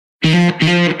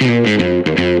Welcome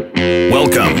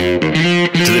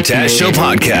to the Taz Show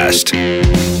podcast.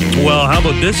 Well, how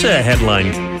about this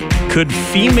headline? Could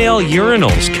female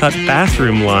urinals cut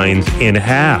bathroom lines in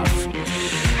half?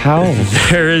 How?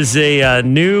 There is a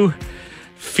new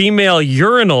female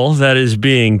urinal that is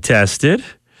being tested.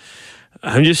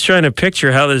 I'm just trying to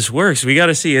picture how this works. We got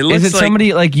to see. It looks Is it like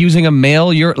somebody like using a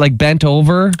male, like bent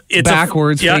over,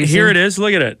 backwards? Yeah, facing? here it is.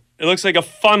 Look at it. It looks like a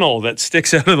funnel that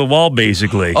sticks out of the wall,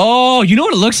 basically. Oh, you know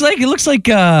what it looks like? It looks like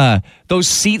those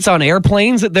seats on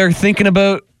airplanes that they're thinking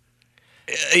about,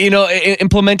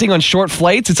 implementing on short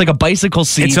flights. It's like a bicycle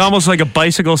seat. It's almost like a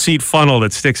bicycle seat funnel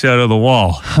that sticks out of the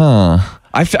wall. Huh.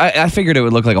 I figured it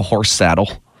would look like a horse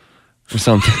saddle or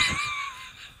something.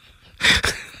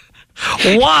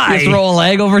 Why? You throw a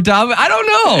leg over top. I don't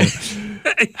know.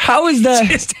 How is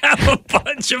that? Just have a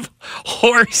bunch of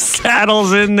horse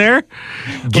saddles in there.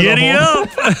 Giddy up.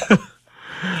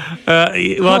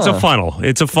 It's a funnel.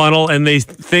 It's a funnel, and they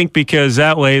think because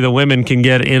that way the women can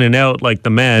get in and out like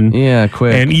the men. Yeah,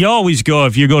 quick. And you always go,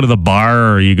 if you go to the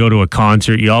bar or you go to a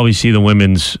concert, you always see the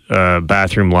women's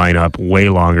bathroom lineup way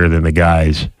longer than the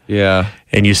guys. Yeah.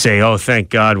 And you say, oh, thank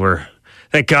God we're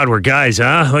guys,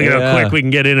 huh? Look at how quick we can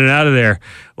get in and out of there.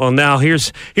 Well, now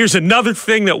here's another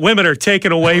thing that women are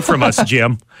taking away from us,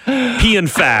 Jim. Peeing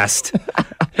fast.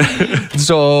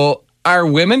 So are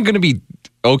women going to be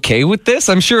okay with this?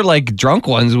 I'm sure like drunk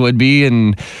ones would be,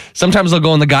 and sometimes they'll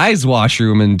go in the guys'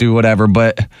 washroom and do whatever,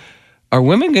 but are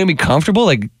women going to be comfortable?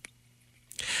 Like,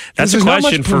 that's a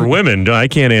question for women. I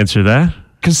can't answer that.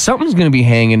 Because something's going to be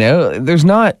hanging out. There's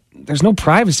no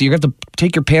privacy. You have to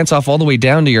take your pants off all the way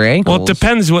down to your ankles. Well, it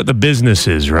depends what the business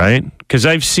is, right? Because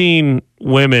I've seen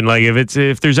women, like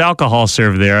if there's alcohol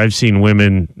served there, I've seen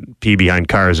women pee behind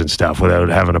cars and stuff without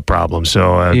having a problem.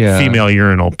 So a female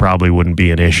urinal probably wouldn't be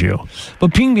an issue.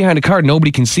 But peeing behind a car,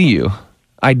 nobody can see you,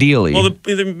 ideally. Well,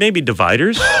 there may be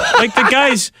dividers. Like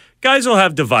the guys will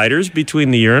have dividers between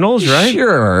the urinals, right?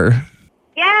 Sure.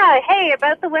 Yeah, hey,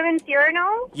 about the women's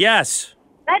urinal? Yes.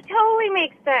 That totally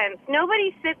makes sense.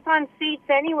 Nobody sits on seats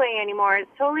anyway anymore. It's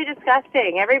totally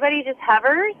disgusting. Everybody just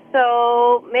hovers,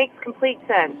 so makes complete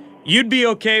sense. You'd be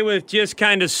okay with just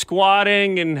kind of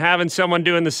squatting and having someone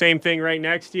doing the same thing right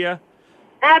next to you?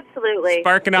 Absolutely.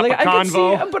 Sparking up a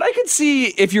convo? But I could see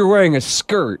if you're wearing a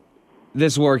skirt,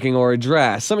 this working, or a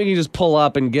dress, something you just pull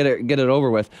up and get it over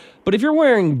with. But if you're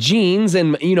wearing jeans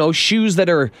and, shoes that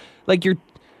are like your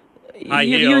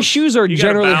shoes are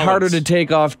generally harder to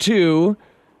take off too.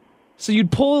 So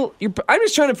you'd pull I'm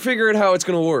just trying to figure out how it's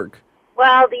going to work.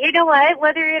 Well, you know what?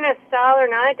 Whether you're in a stall or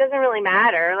not, it doesn't really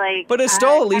matter. But a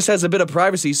stall at least has a bit of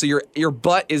privacy, so your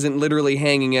butt isn't literally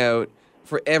hanging out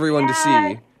for everyone to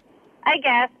see. I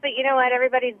guess, but you know what?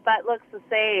 Everybody's butt looks the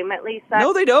same. At least that's...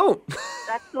 No, they don't.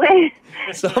 That's the way...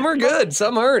 Some are good,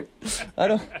 some aren't. I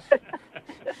don't...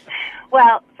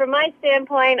 Well, from my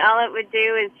standpoint, all it would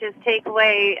do is just take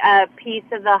away a piece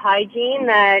of the hygiene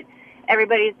that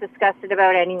everybody's disgusted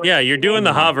about anyway. Yeah, you're doing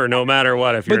the hover no matter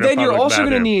what. But then you're also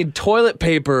going to need toilet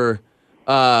paper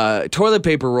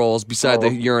rolls beside the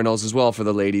urinals as well for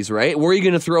the ladies, right? Where are you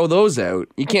going to throw those out?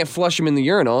 You can't flush them in the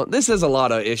urinal. This has a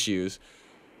lot of issues.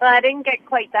 Well, I didn't get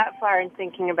quite that far in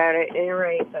thinking about it. You're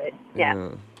right, but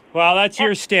yeah. Well, that's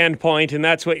your standpoint, and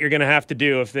that's what you're going to have to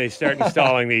do if they start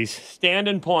installing these. Stand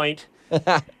and point.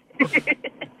 Stand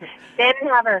and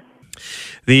hover.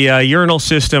 The urinal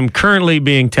system currently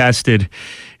being tested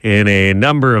in a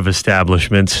number of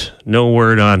establishments. No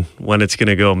word on when it's going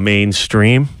to go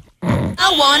mainstream.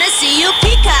 I want to see you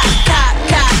peacock,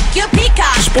 your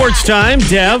peacock. Sports time,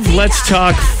 Dev. Let's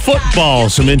talk football.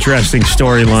 Some interesting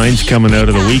storylines coming out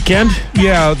of the weekend.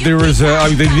 Yeah, there was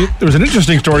an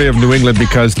interesting story of New England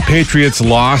because the Patriots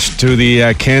lost to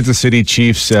the Kansas City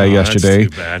Chiefs yesterday,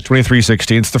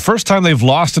 23-16. It's the first time they've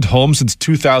lost at home since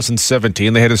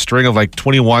 2017. They had a string of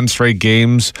 21 straight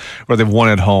games where they've won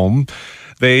at home.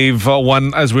 They've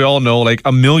won, as we all know,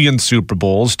 a million Super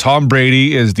Bowls. Tom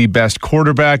Brady is the best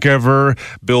quarterback ever.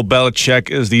 Bill Belichick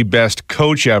is the best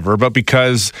coach ever. But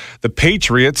because the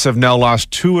Patriots have now lost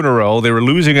 2 in a row, they were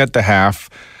losing at the half.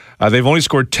 They've only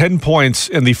scored 10 points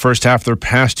in the first half of their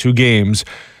past 2 games.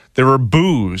 There were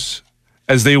boos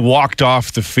as they walked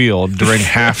off the field during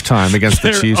halftime against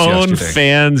the Chiefs yesterday. Their own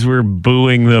fans were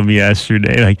booing them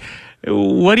yesterday.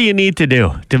 What do you need to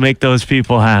do to make those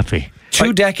people happy?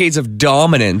 2 decades of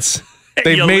dominance.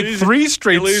 They've made 3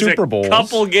 straight Super Bowls.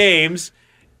 Couple games.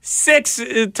 6.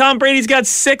 Tom Brady's got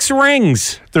 6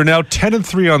 rings. They're now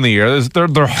 10-3 on the year.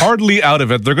 They're hardly out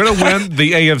of it. They're going to win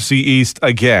the AFC East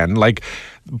again.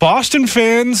 Boston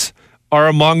fans are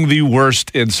among the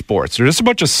worst in sports. They're just a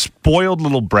bunch of spoiled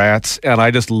little brats, and I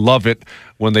just love it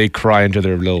when they cry into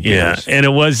their little beers. Yeah, and it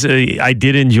was, I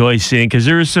did enjoy seeing, because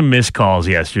there were some missed calls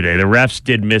yesterday. The refs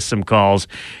did miss some calls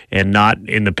and not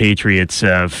in the Patriots'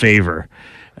 favor.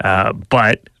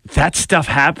 But that stuff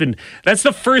happened. That's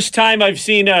the first time I've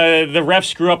seen the ref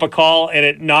screw up a call and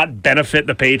it not benefit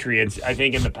the Patriots, I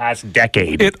think, in the past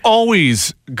decade. It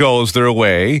always goes their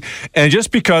way. And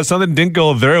just because something didn't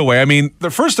go their way, I mean,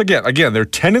 they're first, again, they're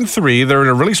 10-3. They're in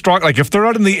a really strong, like, if they're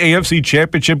out in the AFC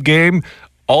Championship game,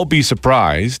 I'll be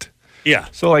surprised. Yeah.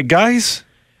 So, like, guys,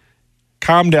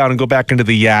 calm down and go back into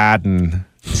the yard. And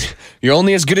you're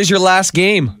only as good as your last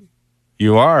game.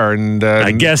 You are, and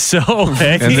I guess so. In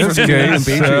this case,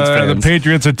 the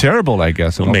Patriots are terrible, I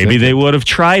guess. Maybe they would have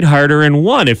tried harder and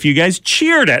won if you guys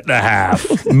cheered at the half.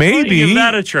 Maybe give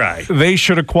that a try. They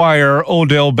should acquire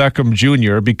Odell Beckham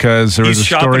Jr. because there was a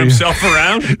story. He's shopping himself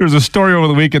around. There was a story over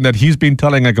the weekend that he's been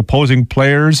telling like opposing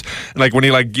players, like when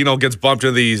he gets bumped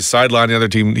to the sideline, the other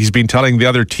team, he's been telling the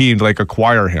other team to like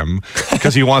acquire him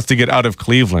because he wants to get out of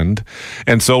Cleveland.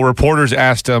 And so reporters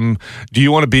asked him, "Do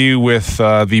you want to be with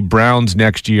the Browns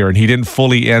next year?" And he didn't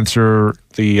fully answer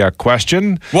the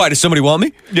question. Why, does somebody want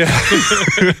me? Yeah.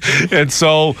 And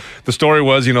so the story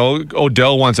was,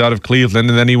 Odell wants out of Cleveland,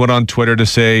 and then he went on Twitter to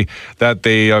say that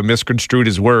they misconstrued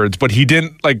his words, but he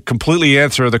didn't like completely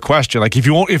answer the question. Like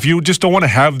if you just don't want to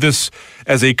have this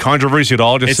as a controversy at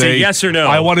all, just say a yes or no.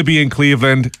 I want to be in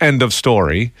Cleveland. End of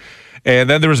story. And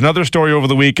then there was another story over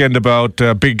the weekend about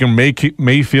Baker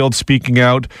Mayfield speaking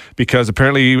out because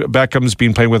apparently Beckham's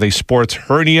been playing with a sports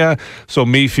hernia. So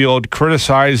Mayfield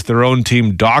criticized their own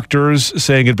team doctors,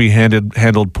 saying it'd be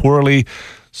handled poorly.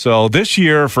 So this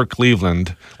year for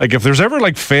Cleveland, like if there's ever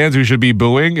like fans we should be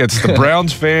booing, it's the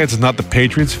Browns fans, it's not the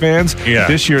Patriots fans. Yeah.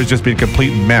 This year has just been a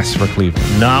complete mess for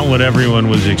Cleveland. Not what everyone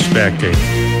was expecting.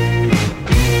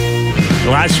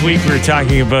 Last week we were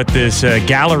talking about this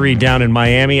gallery down in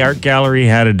Miami. Art Gallery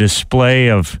had a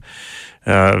display of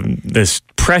this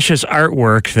precious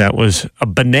artwork that was a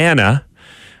banana.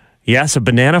 Yes, a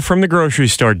banana from the grocery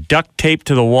store, duct taped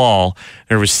to the wall.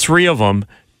 There was 3 of them.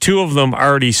 2 of them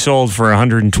already sold for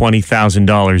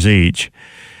 $120,000 each.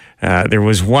 There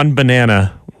was 1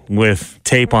 banana with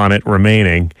tape on it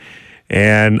remaining.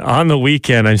 And on the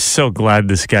weekend, I'm so glad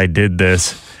this guy did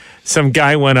this. Some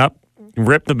guy went up,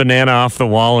 ripped the banana off the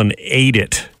wall and ate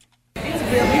it. Art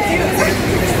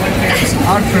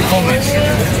performance.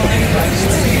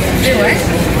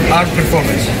 Art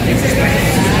performance.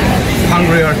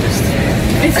 Hungry artist.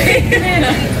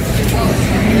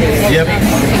 Yep.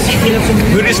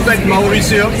 We respect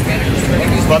Mauricio,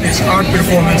 but it's art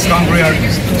performance, hungry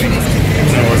artist.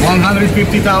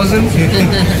 150,000.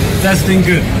 That's been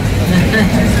good.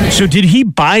 So did he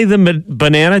buy the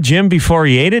banana, Jim, before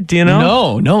he ate it? Do you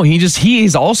know? No.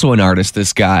 He's also an artist,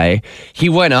 this guy. He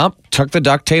went up, took the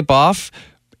duct tape off,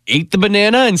 ate the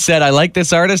banana, and said, I like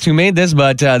this artist who made this,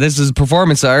 but this is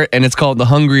performance art, and it's called The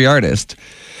Hungry Artist.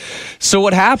 So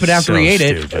what happened after he ate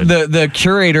it, the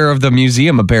curator of the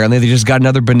museum, apparently, they just got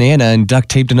another banana and duct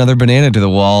taped another banana to the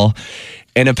wall.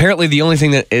 And apparently the only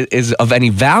thing that is of any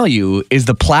value is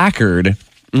the placard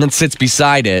that sits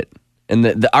beside it. And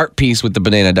the art piece with the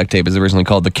banana duct tape is originally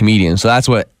called The Comedian. So that's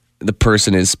what the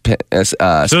person is spending $150,000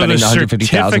 on.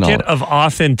 Certificate of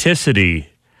authenticity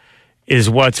is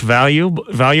what's valuable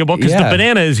because the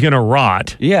banana is going to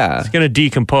rot. Yeah. It's going to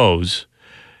decompose.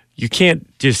 You can't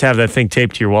just have that thing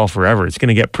taped to your wall forever. It's going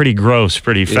to get pretty gross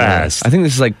pretty fast. I think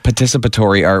this is like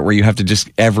participatory art where you have to just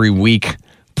every week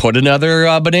put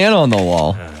another banana on the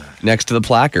wall next to the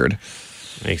placard.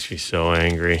 Makes me so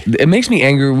angry. It makes me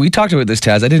angry. We talked about this,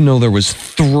 Taz. I didn't know there was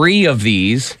 3 of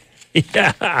these.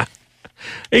 Yeah.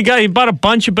 He bought a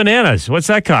bunch of bananas. What's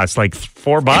that cost? Like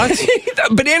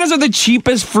 $4? Bananas are the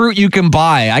cheapest fruit you can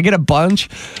buy. I get a bunch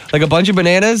of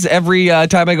bananas every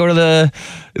time I go to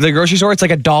the grocery store. It's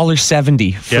like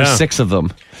 $1.70 for 6 of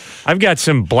them. I've got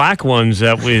some black ones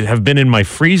that have been in my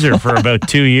freezer for about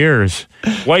 2 years.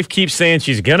 Wife keeps saying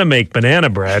she's going to make banana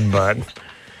bread, but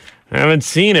I haven't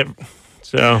seen it.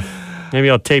 So maybe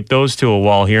I'll tape those to a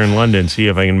wall here in London, see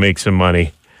if I can make some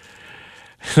money.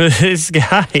 This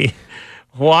guy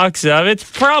walks up.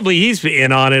 He's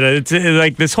in on it. It's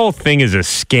like this whole thing is a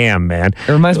scam, man.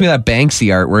 It reminds me of that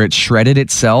Banksy art where it shredded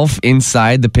itself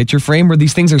inside the picture frame, where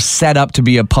these things are set up to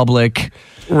be a public,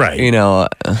 right?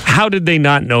 How did they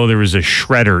not know there was a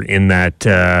shredder in that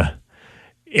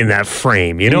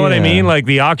frame? You know what I mean? Like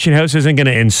the auction house isn't going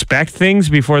to inspect things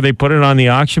before they put it on the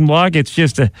auction block. It's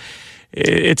just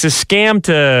it's a scam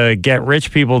to get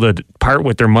rich people to part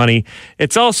with their money.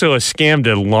 It's also a scam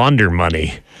to launder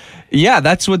money. Yeah,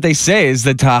 that's what they say, is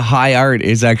that high art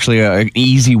is actually an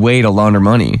easy way to launder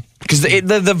money. Because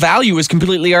the value is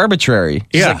completely arbitrary.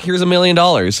 It's like, here's $1 million.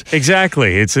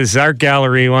 Exactly. It's this art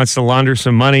gallery wants to launder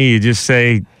some money. You just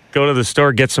say, go to the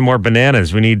store, get some more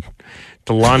bananas. We need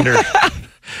to launder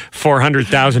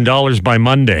 $400,000 by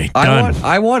Monday. Done.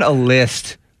 I want a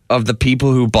list of the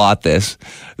people who bought this.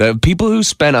 The people who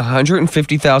spent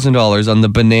 $150,000 on the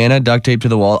banana duct tape to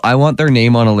the wall. I want their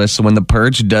name on a list so when the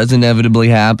purge does inevitably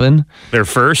happen, they're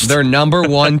first. They're number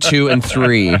 1, 2, and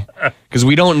 3. Because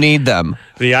we don't need them.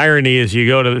 The irony is you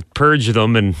go to purge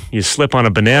them and you slip on a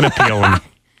banana peel and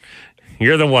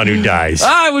you're the one who dies.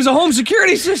 It was a home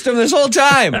security system this whole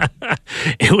time.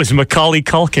 It was Macaulay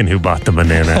Culkin who bought the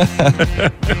banana.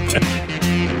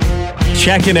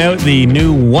 Checking out the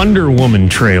new Wonder Woman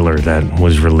trailer that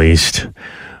was released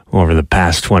over the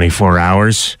past 24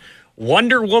 hours.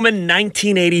 Wonder Woman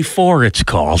 1984, it's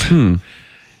called. I don't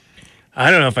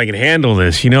know if I can handle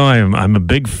this. You know, I'm a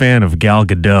big fan of Gal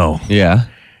Gadot. Yeah.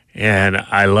 And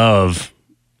I love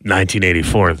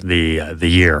 1984, the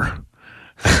year.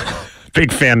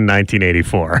 Big fan of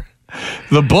 1984.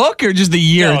 The book or just the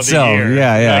year itself? The year.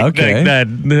 Yeah, okay.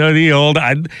 The old,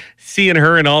 seeing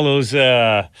her in all those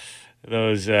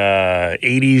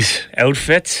 80s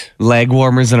outfits. Leg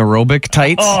warmers and aerobic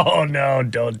tights. Oh, no,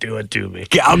 don't do it to me.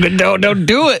 Gal Gadot, don't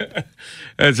do it.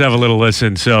 Let's have a little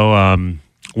listen. So,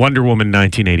 Wonder Woman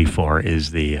 1984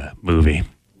 is the movie.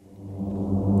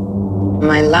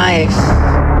 My life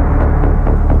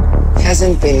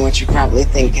hasn't been what you probably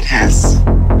think it has.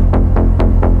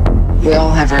 We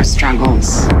all have our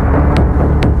struggles.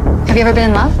 Have you ever been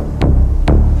in love?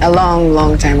 A long,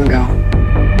 long time ago.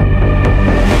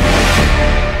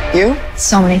 You?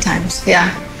 So many times.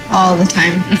 Yeah, all the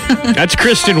time. That's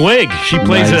Kristen Wiig. She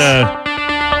plays a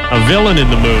villain in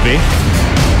the movie.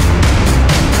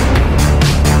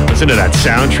 Listen to that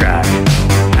soundtrack.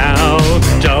 How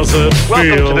does it feel?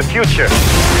 Welcome to the future.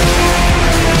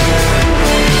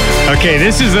 Okay,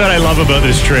 this is what I love about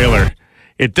this trailer.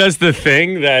 It does the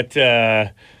thing that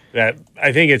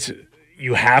I think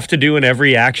you have to do in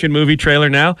every action movie trailer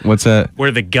now. What's that? Where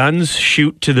the guns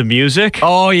shoot to the music.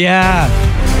 Oh, yeah.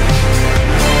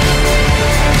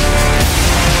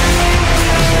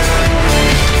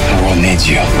 The world needs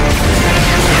you.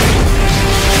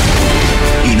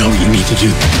 You know what you need to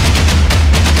do.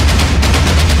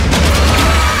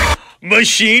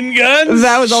 Machine guns?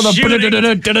 That was all the...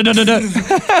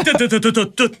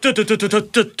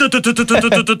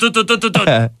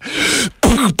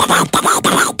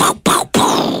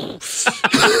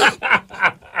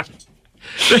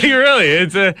 Really,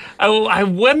 it's I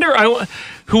wonder.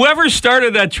 Whoever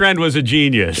started that trend was a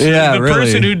genius. Yeah, the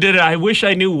person who did it. I wish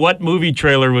I knew what movie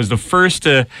trailer was the first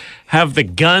to have the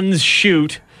guns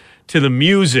shoot to the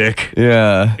music.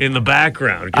 Yeah, in the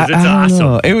background because it's awesome.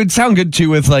 Know. It would sound good too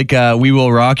with like "We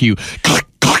Will Rock You."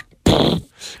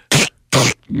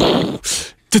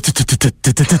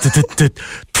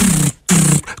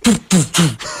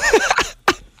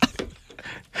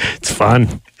 It's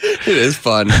fun. It is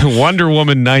fun. Wonder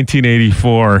Woman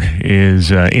 1984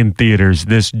 is in theaters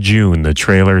this June. The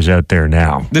trailer's out there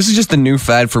now. This is just the new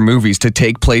fad for movies to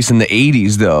take place in the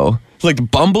 80s, though.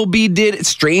 Like Bumblebee did it,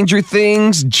 Stranger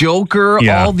Things, Joker,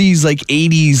 all these like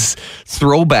 80s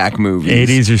throwback movies.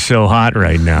 80s are so hot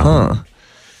right now. Huh.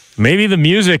 Maybe the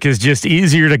music is just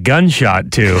easier to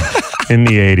gunshot to in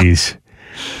the 80s.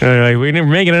 Like, we're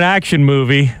making an action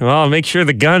movie. Well, make sure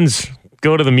the guns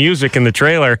go to the music in the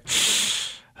trailer.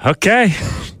 Okay.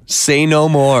 Say no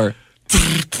more.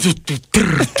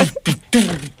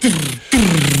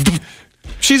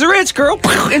 She's a rich girl,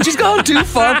 and she's gone too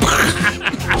far.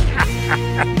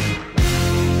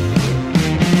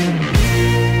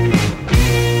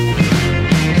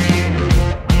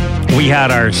 We had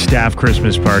our staff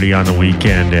Christmas party on the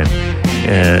weekend, and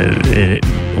it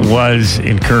was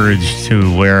encouraged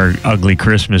to wear ugly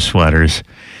Christmas sweaters.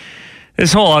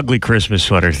 This whole ugly Christmas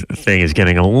sweater thing is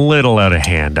getting a little out of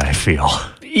hand, I feel.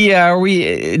 Yeah, are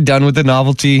we done with the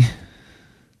novelty?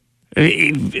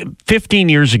 15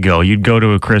 years ago, you'd go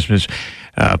to a Christmas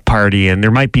party, and there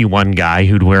might be one guy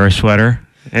who'd wear a sweater.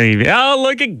 And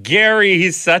look at Gary.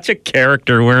 He's such a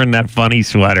character wearing that funny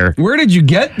sweater. Where did you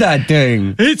get that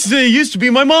thing? It used to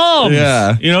be my mom's.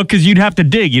 Yeah. You know, because you'd have to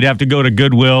dig. You'd have to go to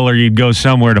Goodwill or you'd go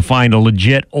somewhere to find a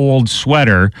legit old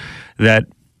sweater that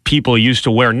people used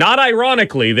to wear. Not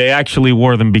ironically, they actually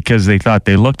wore them because they thought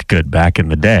they looked good back in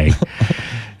the day.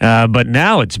 But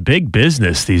now it's big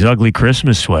business, these ugly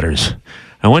Christmas sweaters.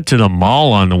 I went to the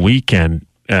mall on the weekend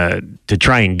to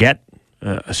try and get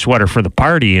a sweater for the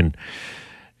party, and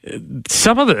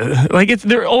some of the,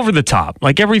 they're over the top.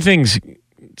 Like everything's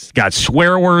It's got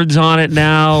swear words on it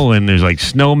now, and there's like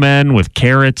snowmen with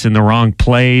carrots in the wrong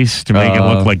place to make it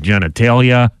look like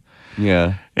genitalia.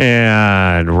 Yeah.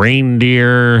 And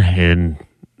reindeer in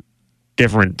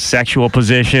different sexual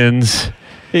positions.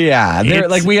 Yeah,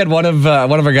 like we had one of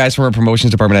our guys from our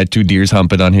promotions department had 2 deers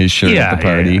humping on his shirt at the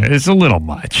party. Yeah, it's a little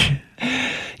much.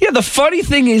 Yeah, the funny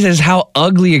thing is how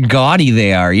ugly and gaudy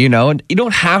they are, you know? And you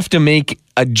don't have to make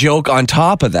a joke on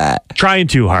top of that. Trying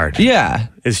too hard. Yeah.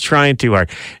 It's trying too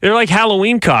hard. They're like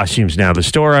Halloween costumes now. The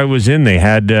store I was in, they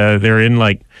had, they're in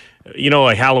like,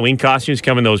 like Halloween costumes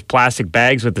come in those plastic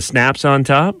bags with the snaps on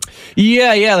top.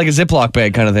 Yeah, like a Ziploc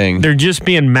bag kind of thing. They're just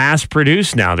being mass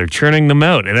produced now. They're churning them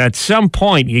out. And at some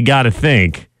point, you got to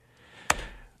think,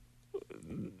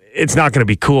 it's not going to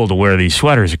be cool to wear these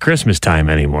sweaters at Christmas time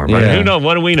anymore. But who knows?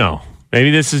 What do we know? Maybe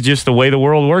this is just the way the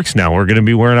world works now. We're going to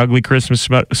be wearing ugly Christmas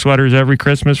sweaters every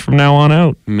Christmas from now on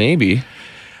out. Maybe.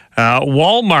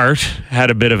 Walmart had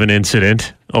a bit of an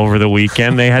incident over the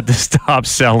weekend. They had to stop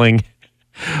selling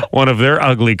one of their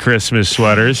ugly Christmas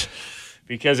sweaters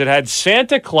because it had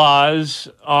Santa Claus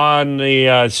on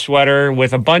the sweater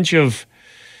with a bunch of,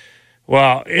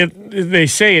 they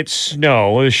say it's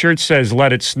snow. The shirt says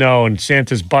 "Let it snow," and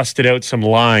Santa's busted out some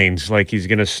lines like he's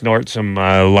going to snort some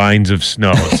lines of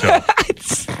snow. So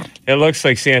it looks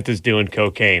like Santa's doing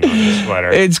cocaine on the sweater.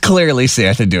 It's clearly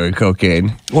Santa doing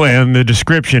cocaine. Well, in the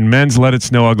description, men's Let It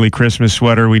Snow ugly Christmas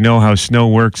sweater. We know how snow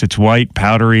works. It's white,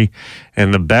 powdery,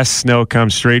 and the best snow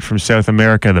comes straight from South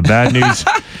America. The bad news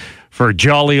for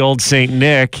jolly old St.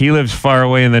 Nick, he lives far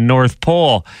away in the North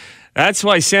Pole. That's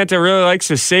why Santa really likes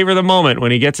to savor the moment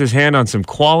when he gets his hand on some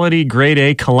quality grade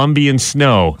A Colombian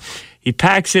snow. He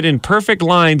packs it in perfect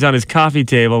lines on his coffee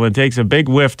table and takes a big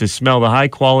whiff to smell the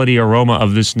high-quality aroma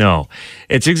of the snow.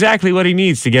 It's exactly what he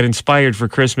needs to get inspired for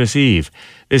Christmas Eve.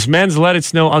 This men's Let It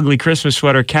Snow ugly Christmas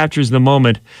sweater captures the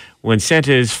moment when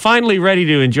Santa is finally ready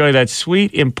to enjoy that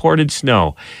sweet imported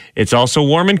snow. It's also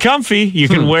warm and comfy. You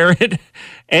can wear it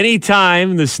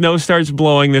anytime the snow starts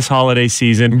blowing this holiday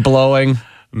season. Blowing.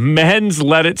 Men's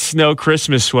Let It Snow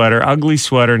Christmas sweater, ugly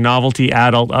sweater, novelty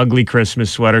adult ugly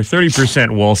Christmas sweater,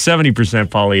 30% wool, 70%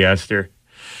 polyester.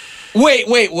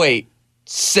 Wait.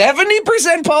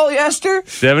 70% polyester?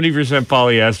 70%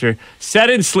 polyester. Set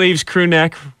in sleeves, crew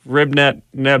neck, rib net,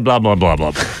 blah, blah, blah,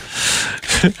 blah.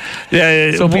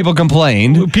 So people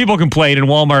complained. People complained, and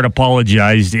Walmart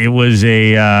apologized. It was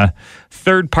a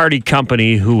third-party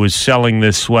company who was selling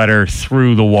this sweater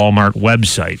through the Walmart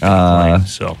website.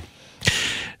 So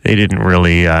they didn't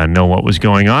really know what was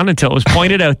going on until it was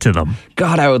pointed out to them.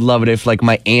 God, I would love it if, like,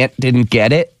 my aunt didn't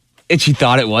get it and she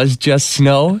thought it was just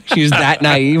snow. She was that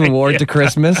naive and wore it to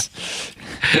Christmas.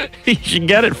 You should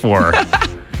get it for her.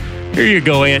 Here you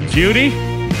go, Aunt Judy.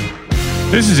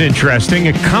 This is interesting.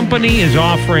 A company is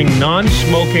offering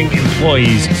non-smoking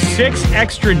employees 6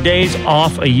 extra days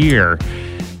off a year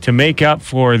to make up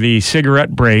for the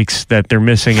cigarette breaks that they're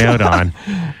missing out on.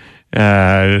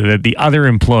 That the other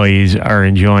employees are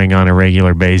enjoying on a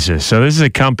regular basis. So this is a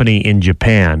company in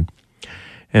Japan,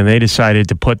 and they decided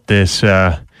to put this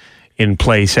in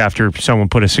place after someone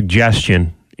put a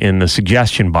suggestion in the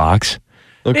suggestion box.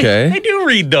 Okay. They do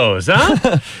read those,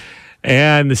 huh?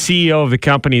 And the CEO of the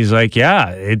company is like, yeah,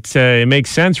 it makes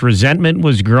sense. Resentment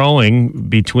was growing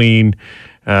between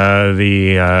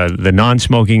the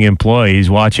non-smoking employees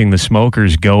watching the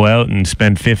smokers go out and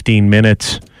spend 15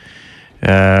 minutes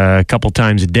a couple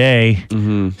times a day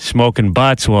smoking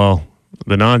butts while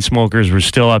the non-smokers were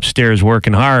still upstairs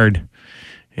working hard,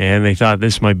 and they thought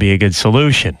this might be a good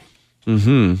solution. What do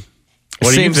you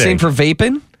think? Same for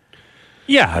vaping?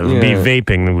 Yeah, it would be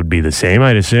vaping would be the same,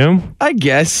 I'd assume. I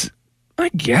guess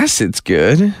it's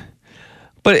good.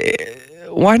 But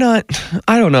why not?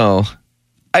 I don't know.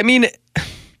 I mean,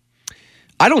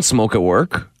 I don't smoke at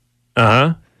work.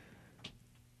 Uh-huh.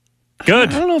 Good.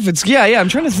 I don't know if it's... Yeah, I'm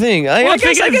trying to think. I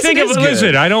guess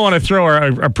listen, I don't want to throw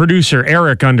our producer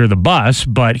Eric under the bus,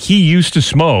 but he used to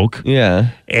smoke.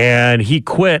 Yeah. And he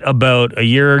quit about a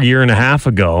year and a half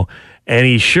ago. And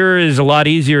he sure is a lot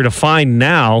easier to find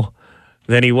now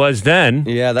than he was then.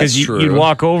 Yeah, that's true. You'd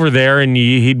walk over there and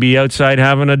he'd be outside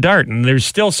having a dart. And there's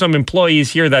still some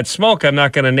employees here that smoke. I'm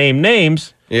not going to name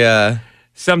names. Yeah.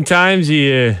 Sometimes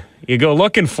you You go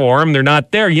looking for them, they're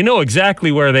not there. You know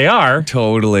exactly where they are.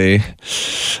 Totally.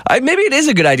 Maybe it is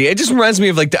a good idea. It just reminds me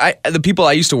of like the people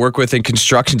I used to work with in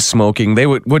construction smoking. They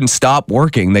wouldn't stop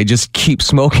working. They just keep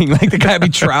smoking. Like the guy would be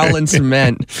troweling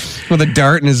cement with a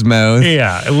dart in his mouth.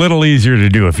 Yeah, a little easier to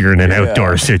do if you're in an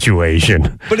outdoor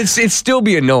situation. But it'd still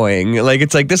be annoying. Like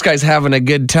it's like this guy's having a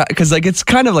good time because like it's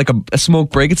kind of like a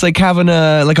smoke break. It's like having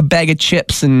a bag of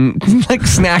chips and like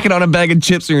snacking on a bag of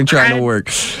chips when you're trying to work.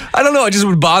 I don't know. It just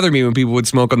would bother me when people would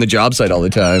smoke on the job site all the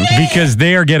time because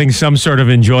they are getting some sort of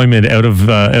enjoyment out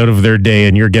of their day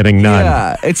and you're getting none.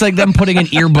 Yeah, it's like them putting in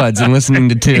earbuds and listening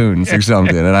to tunes or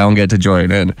something, and I don't get to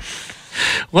join in.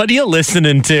 What are you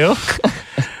listening to?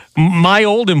 My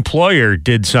old employer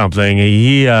did something.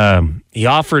 He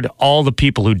offered all the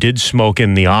people who did smoke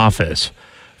in the office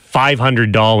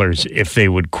 $500 if they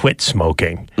would quit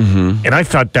smoking. Mm-hmm. And I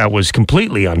thought that was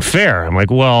completely unfair. I'm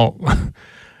like, well,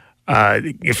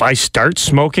 if I start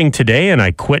smoking today and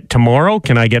I quit tomorrow,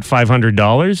 can I get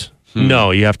 $500?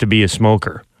 No, you have to be a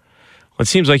smoker. Well, it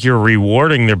seems like you're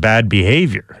rewarding their bad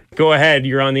behavior. Go ahead,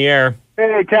 you're on the air.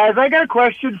 Hey, Taz, I got a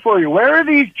question for you. Where are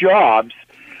these jobs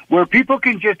where people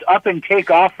can just up and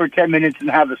take off for 10 minutes and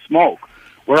have a smoke?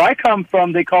 Where I come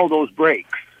from, they call those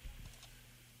breaks.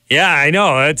 Yeah, I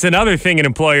know. That's another thing an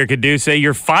employer could do. Say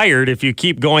you're fired if you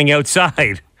keep going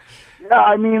outside. Yeah,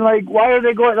 I mean, like, why are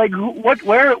they going? Like, what?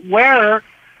 Where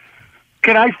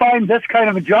can I find this kind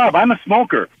of a job? I'm a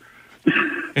smoker.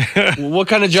 What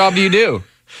kind of job do you do?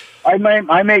 I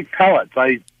make pellets.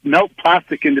 I melt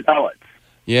plastic into pellets.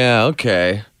 Yeah.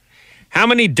 Okay. How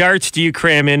many darts do you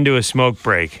cram into a smoke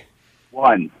break?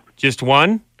 One. Just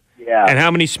one? Yeah. And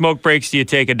how many smoke breaks do you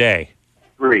take a day?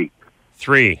 3.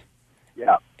 3.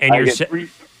 Yeah. And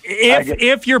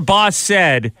if your boss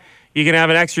said you can have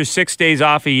an extra 6 days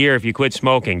off a year if you quit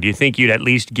smoking, do you think you'd at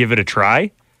least give it a try?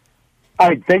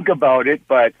 I'd think about it,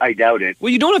 but I doubt it.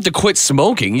 Well, you don't have to quit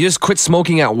smoking. You just quit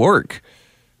smoking at work.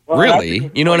 Well,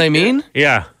 really? You know what I mean?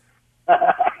 Yeah. All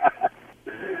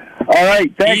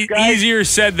right. Thanks, guys. Easier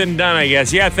said than done, I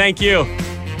guess. Yeah, thank you.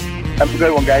 Have a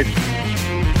good one, guys.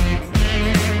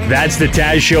 That's the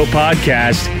Taz Show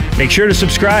podcast. Make sure to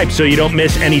subscribe so you don't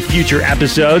miss any future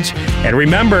episodes. And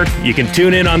remember, you can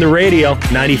tune in on the radio,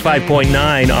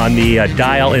 95.9 on the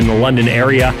dial in the London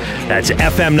area. That's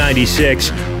FM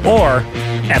 96 or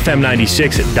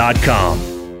FM96.com.